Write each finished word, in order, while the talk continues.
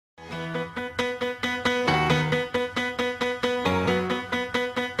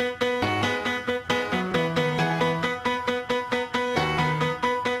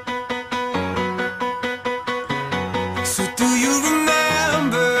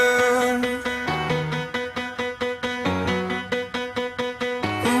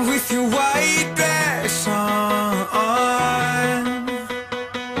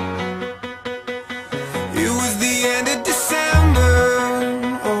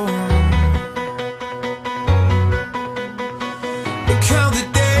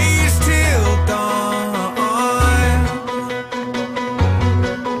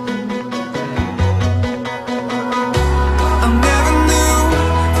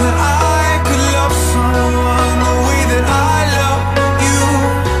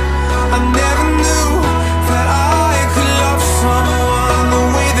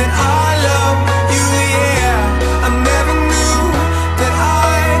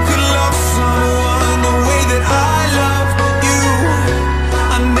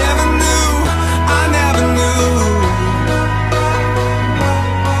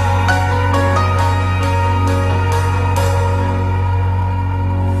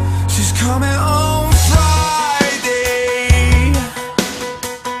coming on Friday,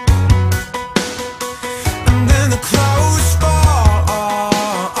 and then the clouds fall,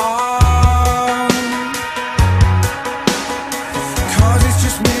 'cause it's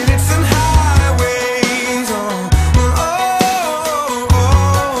just minutes and highways,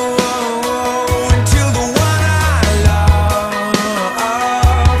 until the one I love,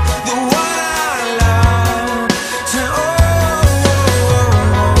 the one I love, say,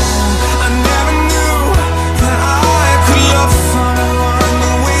 I never knew that I could love someone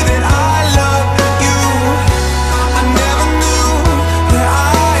the way that I love you. I never knew that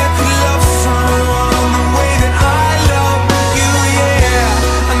I could love someone the way that I love you,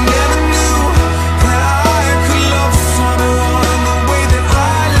 yeah. I never knew that I could love someone the way that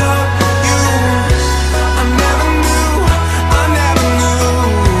I love you. I never knew, I never knew.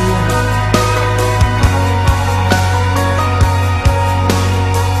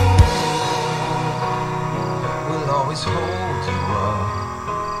 Will always hold you up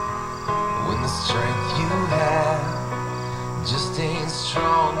when the strength you